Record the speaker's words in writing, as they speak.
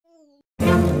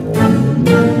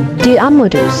Dear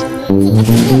Amadus,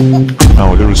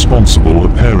 How irresponsible a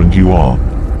parent you are.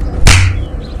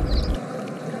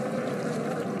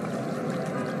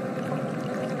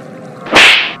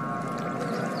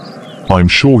 I'm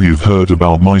sure you've heard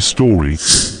about my story.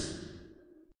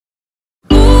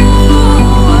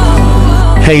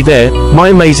 Hey there, my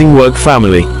amazing work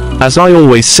family. As I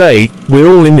always say, we're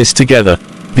all in this together.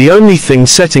 The only thing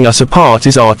setting us apart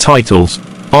is our titles.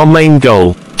 Our main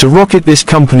goal, to rocket this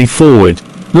company forward.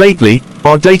 Lately,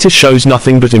 our data shows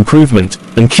nothing but improvement,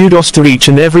 and kudos to each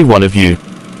and every one of you.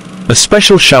 A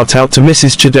special shout out to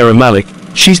Mrs. Chidera Malik,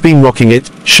 she's been rocking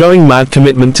it, showing mad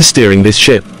commitment to steering this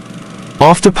ship.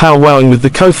 After powwowing with the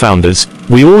co-founders,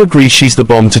 we all agree she's the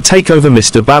bomb to take over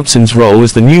Mr. Babson's role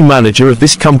as the new manager of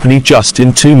this company just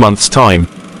in 2 months' time.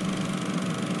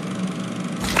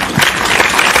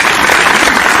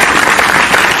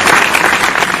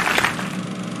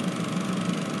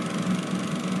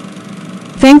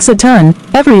 Thanks a ton,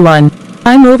 everyone.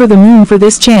 I'm over the moon for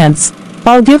this chance.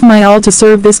 I'll give my all to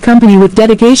serve this company with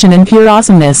dedication and pure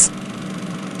awesomeness.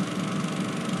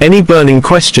 Any burning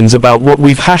questions about what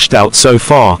we've hashed out so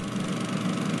far?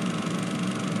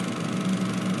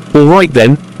 Alright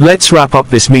then, let's wrap up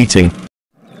this meeting.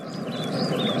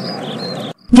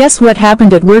 Guess what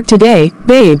happened at work today,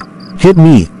 babe? Hit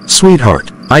me,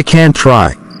 sweetheart. I can't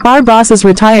try. Our boss is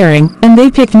retiring, and they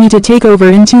picked me to take over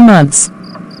in 2 months.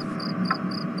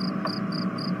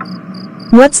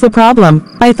 What's the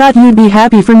problem? I thought you'd be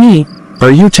happy for me.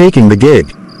 Are you taking the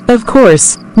gig? Of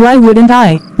course, why wouldn't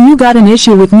I? You got an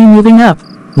issue with me moving up.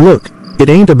 Look, it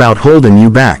ain't about holding you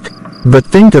back. But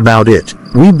think about it,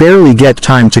 we barely get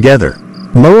time together.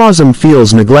 Moazam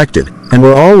feels neglected, and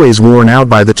we're always worn out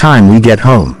by the time we get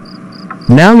home.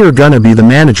 Now you're gonna be the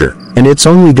manager, and it's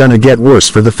only gonna get worse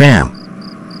for the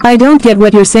fam. I don't get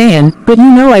what you're saying, but you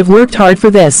know I've worked hard for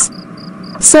this.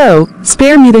 So,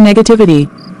 spare me the negativity.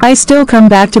 I still come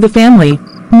back to the family.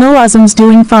 Moazam's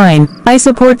doing fine. I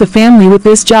support the family with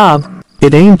this job.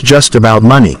 It ain't just about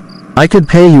money. I could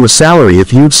pay you a salary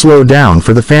if you'd slow down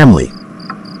for the family.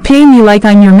 Pay me like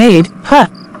I'm your maid, huh?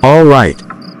 Alright.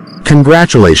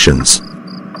 Congratulations.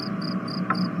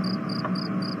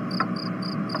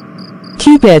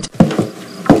 Keep it.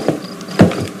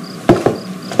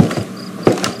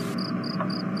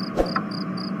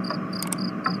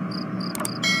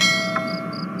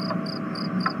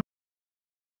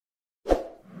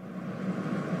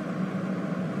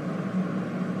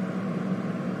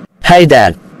 Hey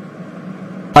Dad.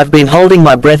 I've been holding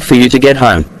my breath for you to get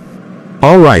home.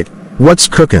 Alright, what's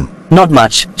cooking? Not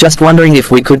much, just wondering if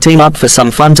we could team up for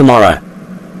some fun tomorrow.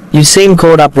 You seem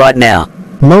caught up right now.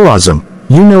 Moazam,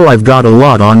 you know I've got a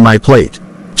lot on my plate.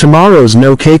 Tomorrow's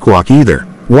no cakewalk either.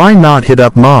 Why not hit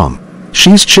up Mom?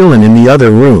 She's chillin' in the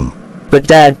other room. But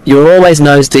Dad, you're always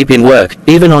nose deep in work,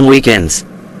 even on weekends.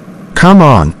 Come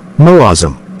on,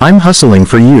 Moazam, I'm hustling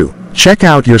for you. Check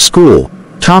out your school.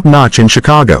 Top notch in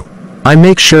Chicago. I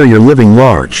make sure you're living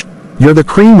large. You're the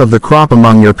cream of the crop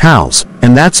among your pals,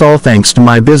 and that's all thanks to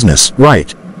my business,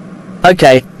 right?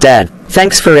 Okay, Dad,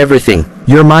 thanks for everything.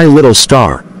 You're my little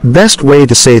star. Best way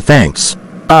to say thanks.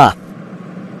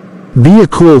 Be a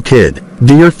cool kid,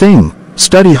 do your thing,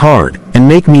 study hard, and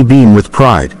make me beam with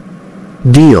pride.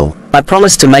 Deal? I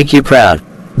promise to make you proud.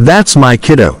 That's my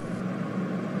kiddo.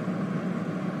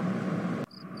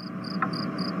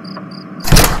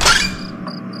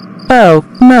 Oh,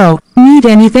 no, need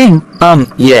anything?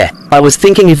 Yeah, I was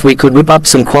thinking if we could whip up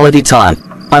some quality time.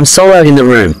 I'm solo in the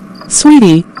room.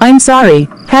 Sweetie, I'm sorry,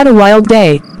 had a wild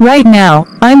day. Right now,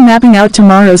 I'm mapping out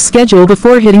tomorrow's schedule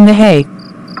before hitting the hay.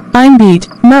 I'm beat.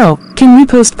 Mo, can we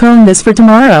postpone this for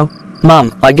tomorrow?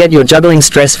 Mum, I get you're juggling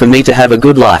stress for me to have a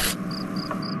good life.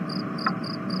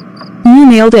 You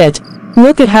nailed it.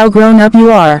 Look at how grown up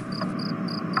you are.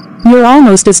 You're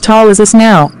almost as tall as us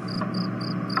now.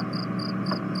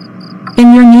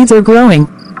 And your needs are growing.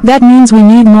 That means we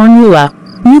need more moolah.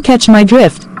 You catch my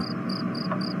drift.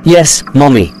 Yes,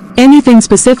 Mommy. Anything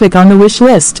specific on the wish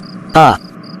list?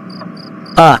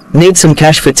 Need some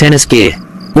cash for tennis gear.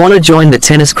 Wanna join the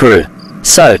tennis crew.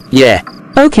 So, yeah.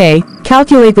 Okay,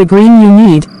 calculate the green you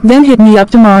need, then hit me up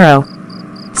tomorrow.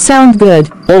 Sound good.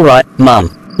 Alright,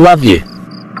 Mum. Love you.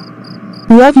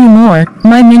 Love you more,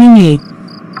 my mini-me.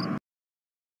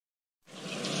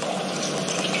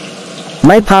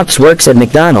 My pops works at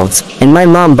McDonald's, and my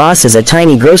mom bosses a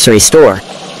tiny grocery store.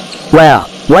 Wow,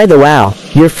 why the wow,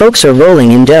 your folks are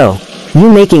rolling in dough.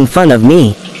 You making fun of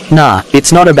me? Nah,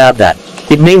 it's not about that.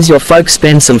 It means your folks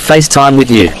spend some face time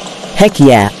with you. Heck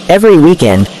yeah, every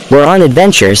weekend, we're on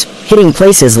adventures, hitting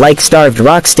places like Starved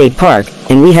Rock State Park,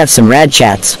 and we have some rad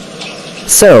chats.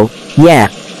 So, yeah.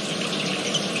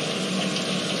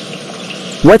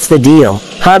 What's the deal?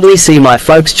 Hardly see my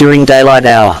folks during daylight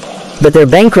hour. But they're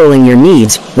bankrolling your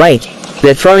needs, right?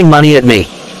 They're throwing money at me.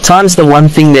 Time's the one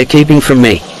thing they're keeping from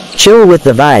me. Chill with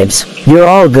the vibes. You're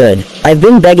all good. I've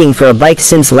been begging for a bike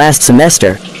since last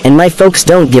semester, and my folks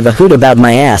don't give a hoot about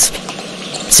my ask.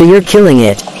 So you're killing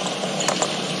it.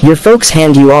 Your folks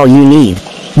hand you all you need.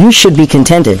 You should be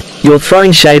contented. You're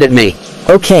throwing shade at me.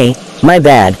 Okay, my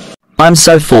bad. I'm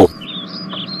so full.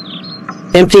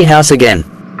 Empty house again.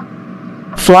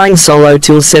 Flying solo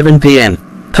till 7 p.m.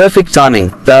 Perfect timing,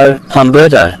 though.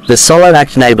 Humberto, the solo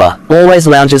act neighbor, always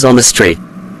lounges on the street.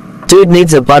 Dude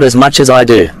needs a butt as much as I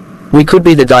do. We could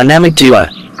be the dynamic duo.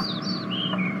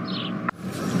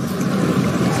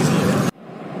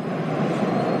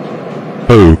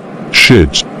 Oh,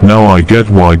 shit, now I get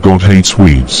why God hates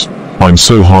weeds. I'm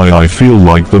so high I feel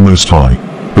like the most high.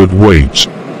 But wait.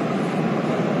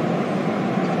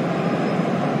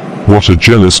 What a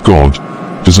jealous God.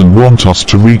 Doesn't want us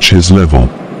to reach his level.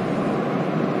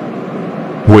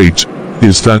 Wait,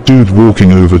 is that dude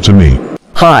walking over to me?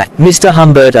 Hi, Mr.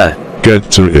 Humberto.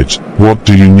 Get to it, what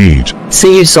do you need?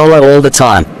 See you solo all the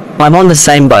time. I'm on the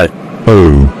same boat.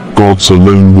 Oh, gods are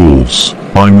lone wolves.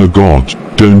 I'm a god,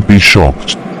 don't be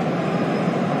shocked.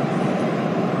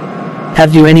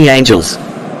 Have you any angels?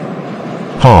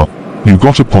 Ha, you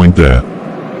got a point there.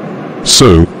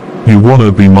 So, you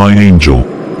wanna be my angel?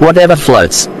 Whatever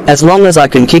floats, as long as I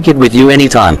can kick it with you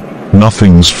anytime.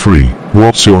 Nothing's free.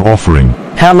 What's your offering?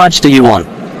 How much do you want?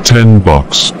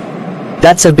 $10.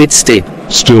 That's a bit steep.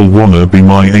 Still wanna be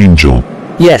my angel?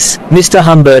 Yes, Mr.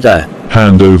 Humberto.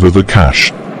 Hand over the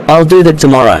cash. I'll do that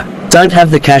tomorrow. Don't have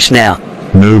the cash now.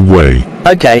 No way.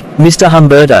 Okay, Mr.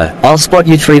 Humberto, I'll spot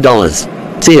you $3.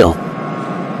 Deal.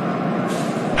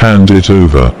 Hand it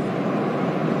over.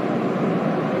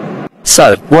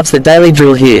 So, what's the daily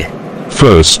drill here?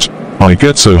 First, I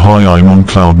get so high I'm on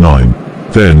cloud 9.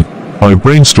 Then, I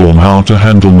brainstorm how to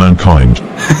handle mankind.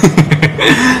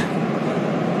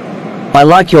 I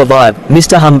like your vibe,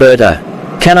 Mr. Humberto.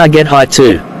 Can I get high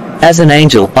too? As an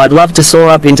angel, I'd love to soar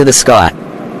up into the sky.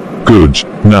 Good.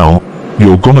 Now,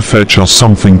 you're gonna fetch us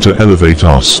something to elevate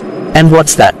us. And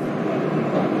what's that?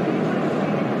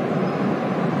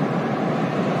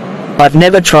 I've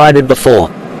never tried it before.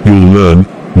 You'll learn,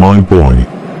 my boy.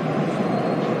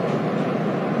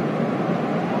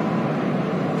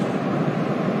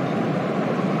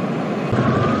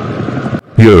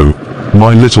 Yo,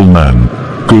 my little man.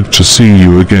 Good to see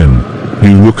you again.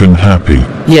 You lookin' happy.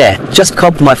 Yeah, just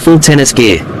copped my full tennis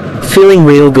gear. Feeling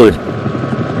real good.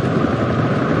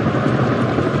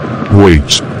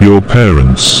 Wait, your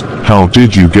parents, how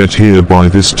did you get here by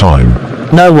this time?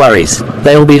 No worries,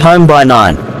 they'll be home by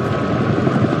 9.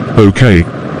 Okay,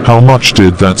 how much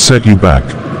did that set you back?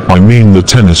 I mean the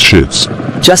tennis shits.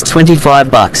 Just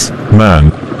 $25.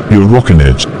 Man, you're rockin'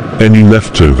 it. Any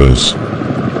leftovers?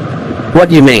 What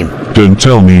you mean? Don't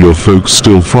tell me your folks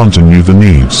still frontin' you the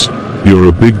needs. You're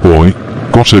a big boy,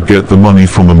 gotta get the money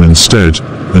from them instead,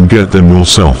 and get them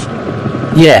yourself.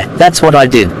 Yeah, that's what I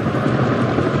did.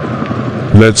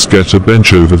 Let's get a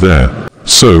bench over there.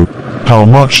 So, how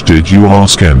much did you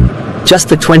ask him? Just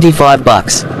the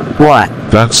 $25. Why?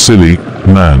 That's silly,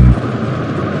 man.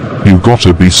 You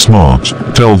gotta be smart.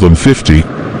 Tell them 50,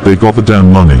 they got the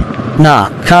damn money. Nah,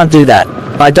 can't do that.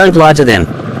 I don't lie to them.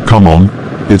 Come on,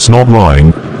 it's not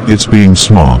lying, it's being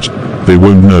smart. They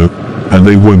won't know, and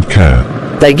they won't care.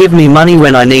 They give me money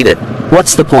when I need it.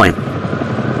 What's the point?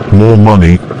 More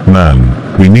money,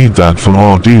 man. We need that for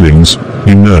our dealings,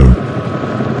 you know.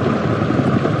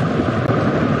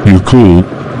 You cool,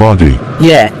 buddy?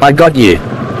 Yeah, I got you.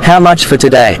 How much for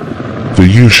today? The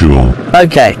usual.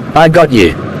 Okay, I got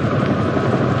you.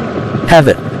 Have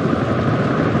it.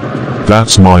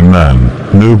 That's my man,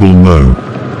 Noble Mo.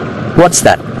 What's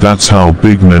that? That's how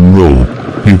big men roll.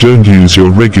 You don't use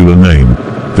your regular name.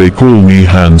 They call me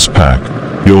Hans Pack.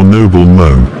 You're Noble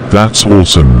Mo. That's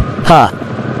awesome. Ha.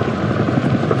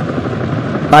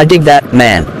 I dig that,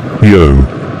 man. Yo.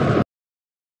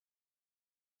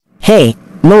 Hey,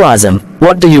 Moazam,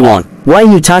 What do you want? why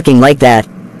you talking like that?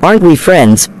 Aren't we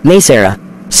friends, Maysara?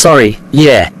 Sorry,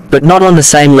 yeah, but not on the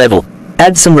same level.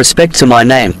 Add some respect to my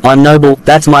name. I'm Noble,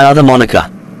 that's my other moniker.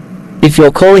 If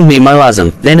you're calling me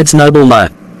Moazam, then it's Noble Mo.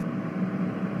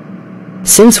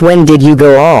 Since when did you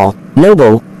go all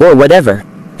noble, or whatever?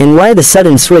 And why the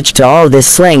sudden switch to all this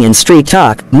slang and street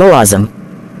talk, Moazam?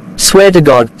 Swear to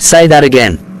God, say that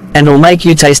again. And it'll make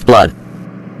you taste blood.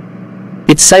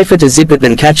 It's safer to zip it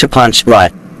than catch a punch,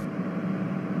 right?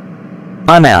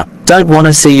 I'm out. Don't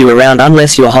wanna see you around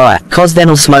unless you're high, cause then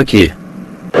I'll smoke you.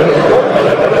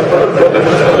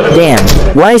 Damn,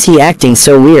 why is he acting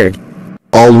so weird?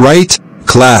 Alright,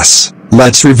 class.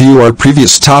 Let's review our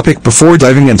previous topic before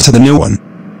diving into the new one.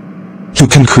 You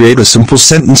can create a simple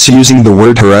sentence using the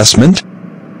word harassment.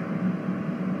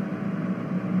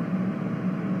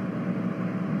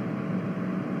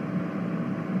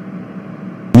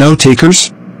 No takers?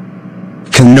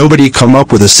 Can nobody come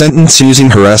up with a sentence using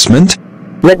harassment?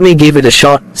 Let me give it a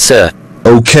shot, sir.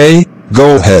 Okay,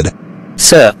 go ahead.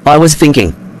 Sir, I was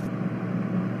thinking.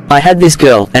 I had this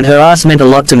girl, and her ass meant a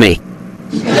lot to me.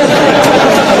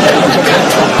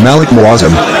 Malik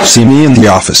Muazzam, see me in the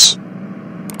office.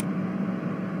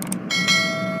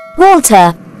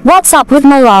 Walter, what's up with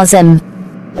Muazzam?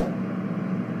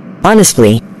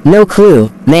 Honestly, no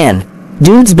clue, man.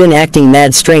 Dude's been acting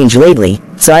mad strange lately,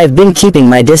 so I've been keeping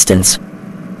my distance.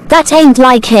 That ain't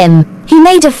like him. He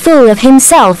made a fool of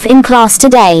himself in class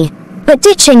today. But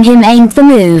ditching him ain't the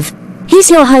move.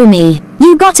 He's your homie.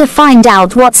 You gotta find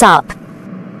out what's up.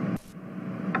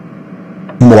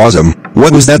 Muazzam,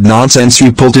 what was that nonsense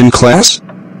you pulled in class?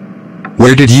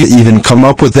 Where did you even come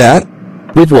up with that?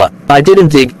 With what? I didn't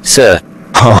dig, sir.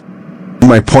 Huh.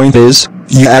 My point is,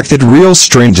 you acted real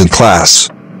strange in class.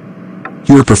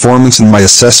 Your performance in my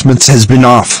assessments has been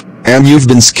off, and you've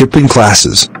been skipping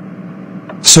classes.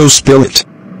 So spill it.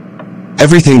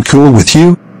 Everything cool with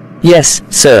you? Yes,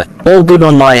 sir. All good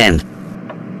on my end.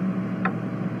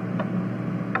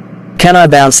 Can I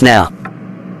bounce now?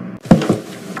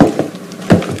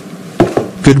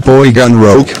 Good boy, gun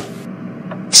rogue.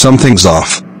 Something's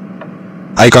off.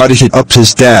 I gotta hit up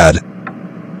his dad.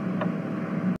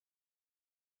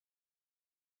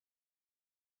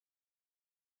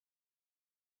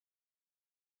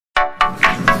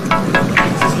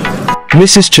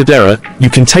 Mrs. Chidera, you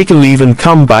can take a leave and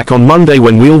come back on Monday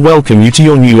when we'll welcome you to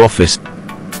your new office.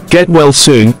 Get well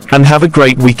soon, and have a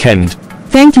great weekend.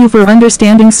 Thank you for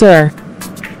understanding, sir.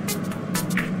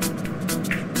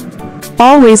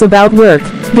 Always about work,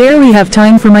 barely have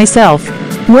time for myself.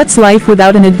 What's life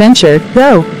without an adventure,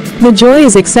 though? The joy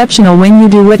is exceptional when you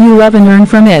do what you love and earn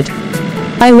from it.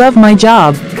 I love my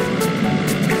job.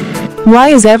 Why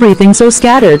is everything so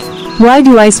scattered? Why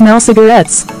do I smell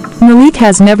cigarettes? Malik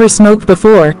has never smoked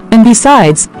before, and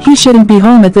besides, he shouldn't be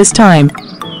home at this time.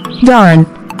 Darn.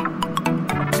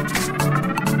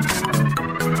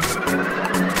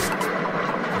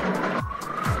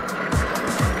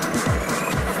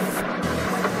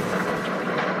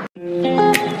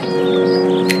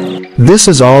 This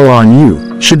is all on you,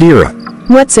 Chidera.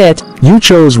 What's it? You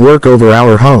chose work over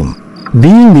our home.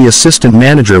 Being the assistant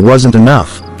manager wasn't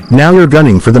enough. Now you're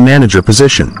gunning for the manager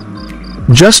position.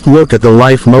 Just look at the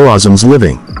life Muazzam's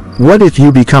living. What if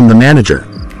you become the manager?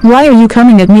 Why are you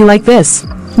coming at me like this?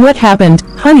 What happened,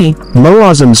 honey?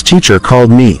 Muazzam's teacher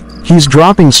called me. He's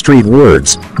dropping street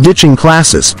words, ditching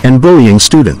classes, and bullying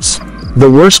students. The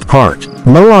worst part,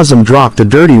 Muazzam dropped a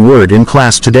dirty word in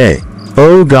class today.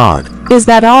 Oh God. Is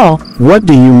that all? What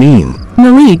do you mean?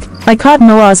 Malik, I caught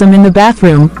Muazzam in the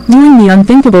bathroom, doing the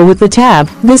unthinkable with the tab,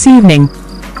 this evening.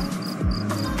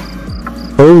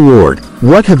 Oh Lord,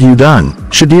 what have you done,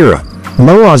 Chidera?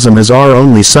 Muazzam is our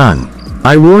only son.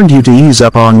 I warned you to ease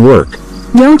up on work.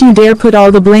 Don't you dare put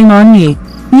all the blame on me.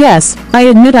 Yes, I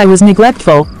admit I was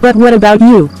neglectful, but what about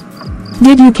you?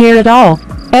 Did you care at all?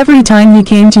 Every time he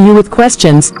came to you with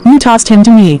questions, you tossed him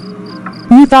to me.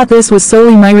 You thought this was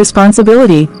solely my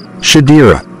responsibility.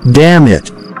 Chidera, damn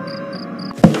it.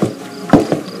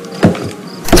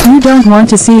 You don't want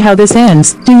to see how this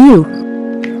ends, do you?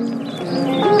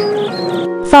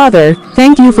 Father,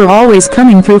 thank you for always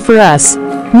coming through for us.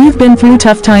 We've been through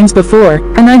tough times before,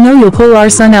 and I know you'll pull our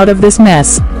son out of this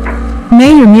mess.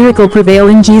 May your miracle prevail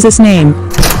in Jesus' name.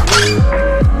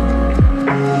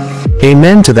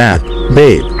 Amen to that,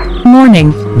 babe.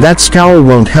 Morning. That scowl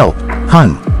won't help,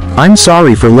 hun. I'm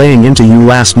sorry for laying into you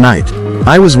last night.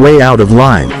 I was way out of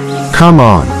line. Come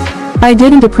on. I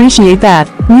didn't appreciate that.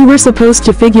 We were supposed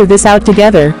to figure this out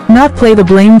together, not play the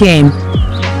blame game.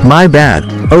 My bad.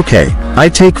 Okay, I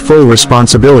take full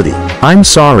responsibility. I'm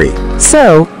sorry.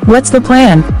 So, what's the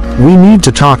plan? We need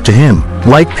to talk to him,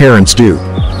 like parents do.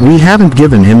 We haven't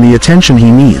given him the attention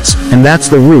he needs, and that's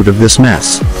the root of this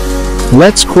mess.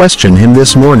 Let's question him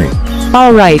this morning.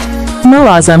 Alright.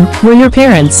 Muazzam, we're your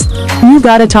parents. You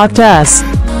gotta talk to us.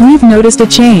 We've noticed a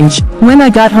change. When I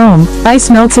got home, I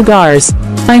smelled cigars.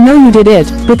 I know you did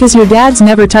it, because your dad's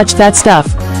never touched that stuff.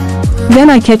 Then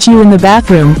I catch you in the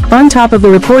bathroom, on top of the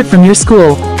report from your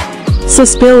school. So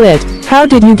spill it. How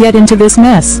did you get into this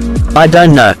mess? I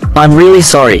don't know. I'm really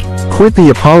sorry. Quit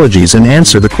the apologies and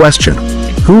answer the question.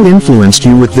 Who influenced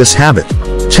you with this habit?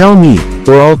 Tell me,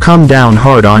 or I'll come down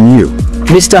hard on you.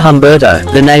 Mr. Humberto,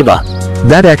 the neighbor.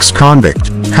 That ex-convict.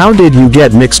 How did you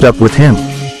get mixed up with him?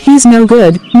 He's no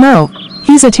good, no.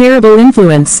 He's a terrible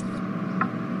influence.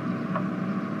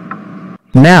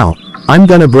 Now, I'm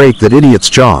gonna break that idiot's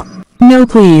jaw. No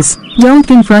please, don't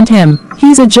confront him,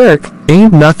 he's a jerk.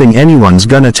 Ain't nothing anyone's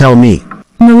gonna tell me.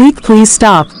 Malik please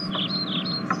stop.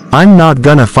 I'm not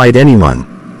gonna fight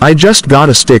anyone. I just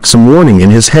gotta stick some warning in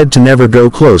his head to never go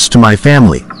close to my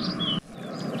family.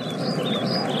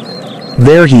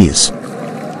 There he's.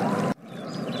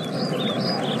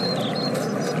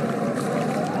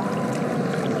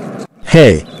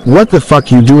 Hey, what the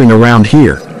fuck you doing around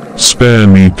here? Spare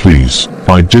me please,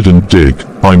 I didn't dig,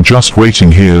 I'm just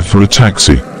waiting here for a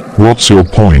taxi. What's your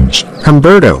point?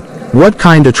 Humberto, what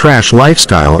kinda trash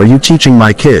lifestyle are you teaching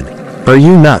my kid? Are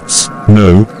you nuts?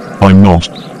 No, I'm not,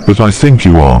 but I think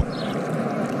you are.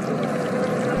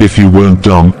 If you weren't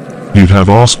dumb, you'd have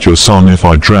asked your son if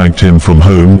I dragged him from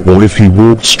home or if he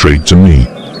walked straight to me.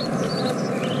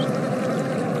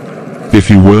 If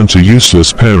you weren't a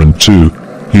useless parent too,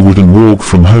 you wouldn't walk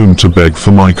from home to beg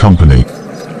for my company.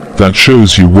 That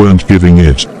shows you weren't giving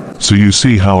it, so you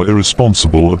see how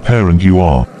irresponsible a parent you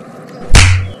are.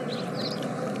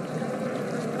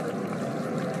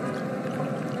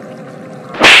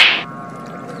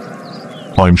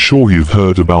 I'm sure you've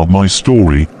heard about my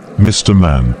story, Mr.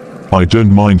 Man. I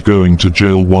don't mind going to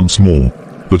jail once more,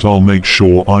 but I'll make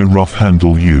sure I rough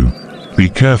handle you. Be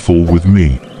careful with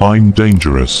me, I'm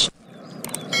dangerous.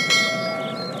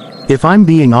 If I'm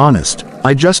being honest,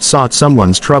 I just sought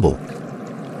someone's trouble.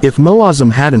 If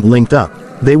Moazam hadn't linked up,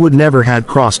 they would never had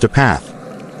crossed a path.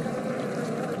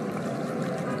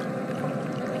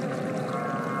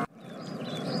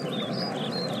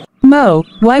 Mo,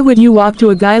 why would you walk to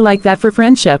a guy like that for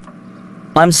friendship?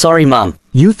 I'm sorry, Mum.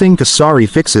 You think a sorry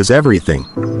fixes everything.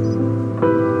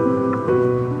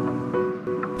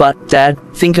 But, Dad,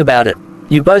 think about it.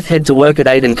 You both head to work at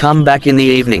 8 and come back in the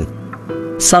evening.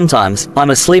 Sometimes, I'm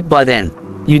asleep by then.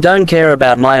 You don't care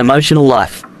about my emotional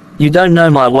life. You don't know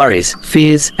my worries,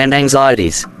 fears, and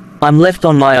anxieties. I'm left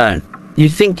on my own. You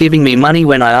think giving me money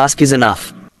when I ask is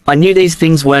enough. I knew these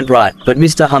things weren't right, but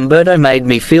Mr. Humberto made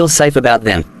me feel safe about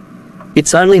them.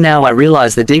 It's only now I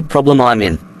realize the deep problem I'm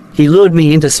in. He lured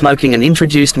me into smoking and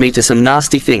introduced me to some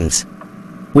nasty things.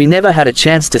 We never had a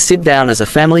chance to sit down as a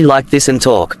family like this and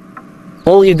talk.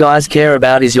 All you guys care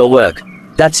about is your work.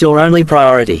 That's your only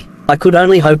priority. I could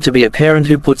only hope to be a parent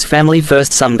who puts family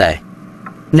first someday.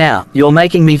 Now, you're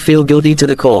making me feel guilty to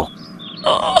the core.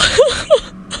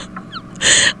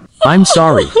 I'm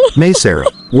sorry, Maysara.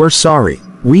 We're sorry.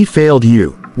 We failed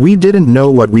you. We didn't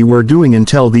know what we were doing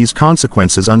until these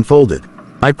consequences unfolded.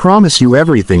 I promise you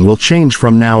everything will change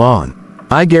from now on.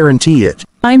 I guarantee it.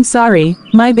 I'm sorry,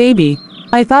 my baby.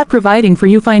 I thought providing for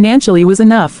you financially was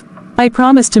enough. I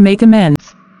promise to make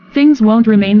amends. Things won't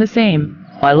remain the same.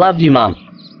 I love you, Mum.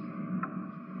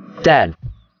 Dad.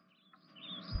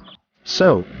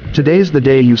 So, today's the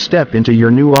day you step into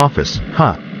your new office,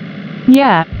 huh?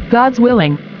 Yeah, God's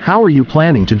willing. How are you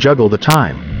planning to juggle the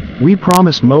time? We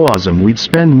promised Moazam we'd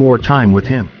spend more time with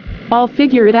him. I'll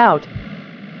figure it out.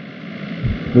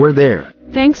 We're there.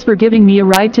 Thanks for giving me a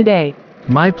ride today.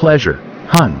 My pleasure,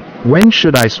 hun. When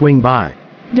should I swing by?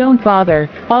 Don't bother,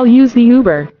 I'll use the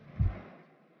Uber.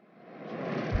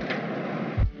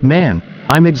 Man,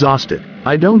 I'm exhausted.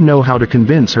 I don't know how to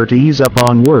convince her to ease up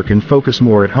on work and focus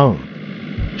more at home.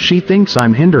 She thinks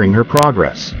I'm hindering her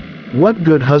progress. What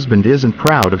good husband isn't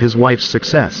proud of his wife's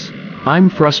success? I'm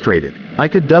frustrated. I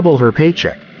could double her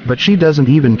paycheck, but she doesn't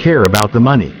even care about the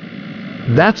money.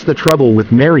 That's the trouble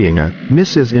with marrying a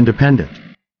Mrs. Independent.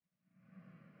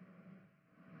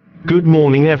 Good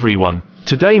morning everyone.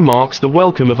 Today marks the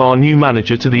welcome of our new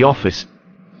manager to the office.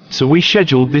 So we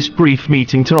scheduled this brief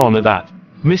meeting to honor that.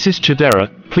 Mrs. Chidera,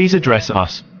 please address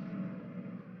us.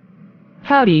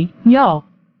 Howdy, y'all.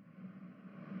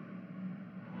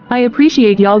 I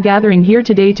appreciate y'all gathering here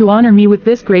today to honor me with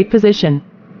this great position.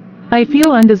 I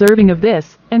feel undeserving of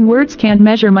this, and words can't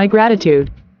measure my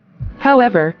gratitude.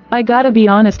 However, I gotta be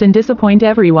honest and disappoint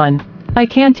everyone. I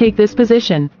can't take this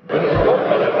position.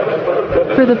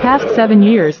 For the past 7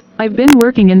 years, I've been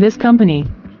working in this company,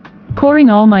 pouring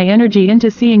all my energy into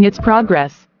seeing its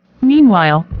progress.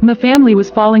 Meanwhile, my family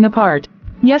was falling apart.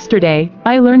 Yesterday,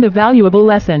 I learned a valuable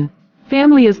lesson.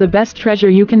 Family is the best treasure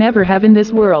you can ever have in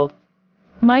this world.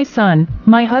 My son,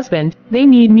 my husband, they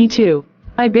need me too.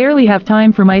 I barely have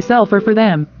time for myself or for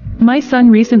them. My son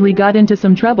recently got into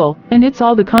some trouble, and it's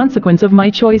all the consequence of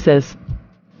my choices.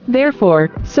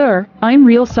 Therefore, sir, I'm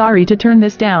real sorry to turn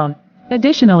this down.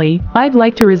 Additionally, I'd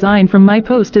like to resign from my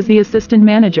post as the assistant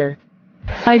manager.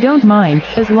 I don't mind,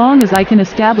 as long as I can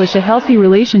establish a healthy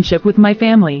relationship with my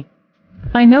family.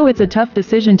 I know it's a tough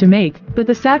decision to make, but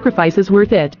the sacrifice is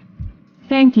worth it.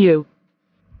 Thank you.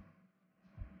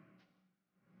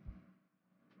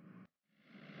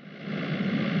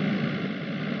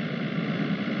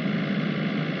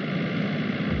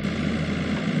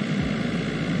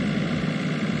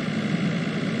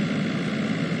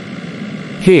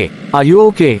 Hey, are you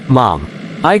okay, Mom?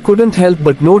 I couldn't help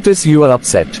but notice you are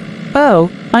upset.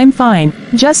 Oh, I'm fine,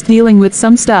 just dealing with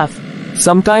some stuff.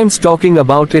 Sometimes talking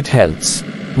about it helps.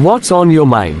 What's on your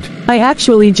mind? I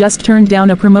actually just turned down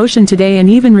a promotion today and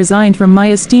even resigned from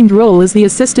my esteemed role as the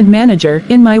assistant manager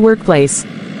in my workplace.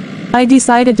 I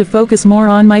decided to focus more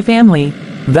on my family.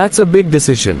 That's a big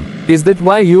decision. Is that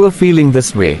why you are feeling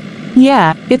this way?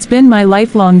 Yeah, it's been my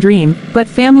lifelong dream, but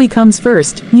family comes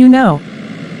first, you know.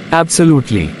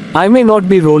 Absolutely. I may not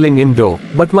be rolling in dough,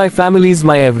 but my family's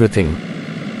my everything.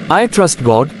 I trust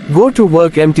God, go to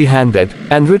work empty-handed,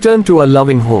 and return to a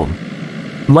loving home.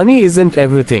 Money isn't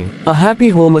everything. A happy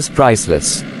home is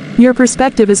priceless. Your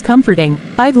perspective is comforting.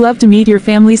 I'd love to meet your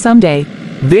family someday.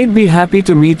 They'd be happy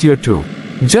to meet you too.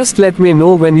 Just let me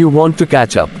know when you want to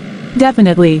catch up.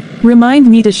 Definitely. Remind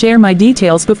me to share my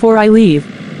details before I leave.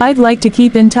 I'd like to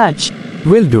keep in touch.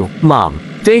 Will do, Mom.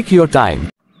 Take your time.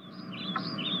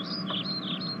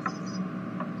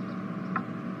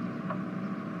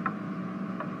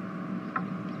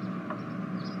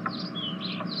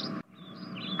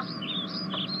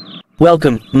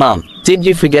 Welcome, Mom. Did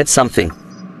you forget something?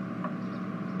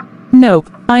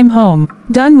 Nope, I'm home.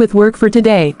 Done with work for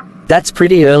today. That's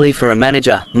pretty early for a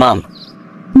manager, Mom.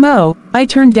 Mo, I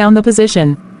turned down the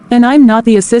position. And I'm not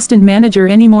the assistant manager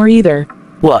anymore either.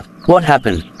 What? What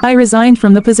happened? I resigned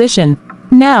from the position.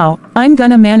 Now, I'm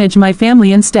gonna manage my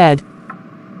family instead.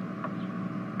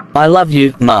 I love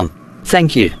you, Mom.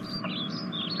 Thank you.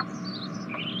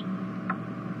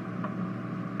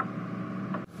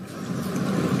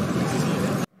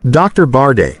 Dr.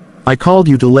 Barday, I called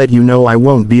you to let you know I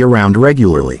won't be around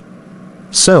regularly.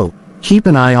 So, keep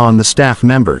an eye on the staff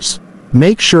members.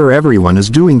 Make sure everyone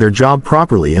is doing their job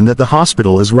properly and that the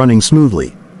hospital is running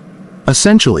smoothly.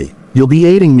 Essentially, you'll be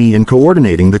aiding me in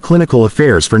coordinating the clinical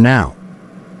affairs for now.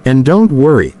 And don't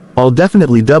worry, I'll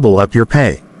definitely double up your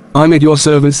pay. I'm at your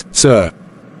service, sir.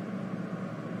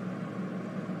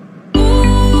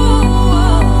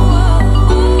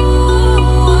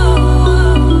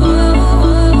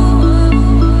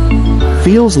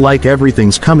 Feels like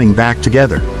everything's coming back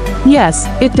together. Yes,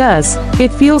 it does.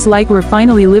 It feels like we're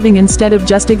finally living instead of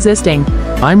just existing.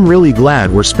 I'm really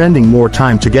glad we're spending more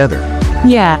time together.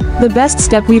 Yeah, the best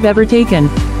step we've ever taken.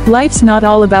 Life's not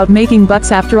all about making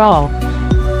bucks after all.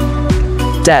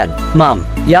 Dad, Mom,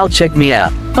 y'all check me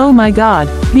out. Oh my god,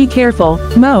 be careful,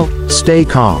 Mo. Stay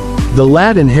calm. The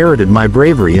lad inherited my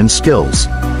bravery and skills.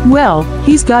 Well,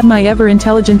 he's got my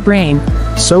ever-intelligent brain.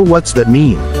 So what's that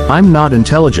mean? I'm not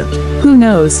intelligent. Who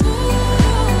knows?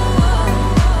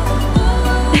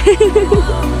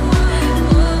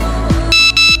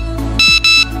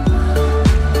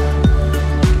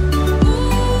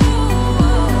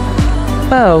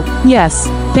 Oh, yes.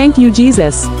 Thank you,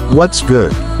 Jesus. What's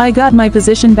good? I got my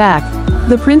position back.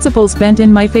 The principal's bent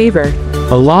in my favor.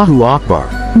 Allahu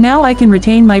Akbar. Now I can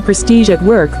retain my prestige at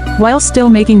work, while still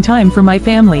making time for my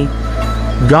family.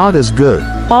 God is good.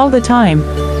 All the time.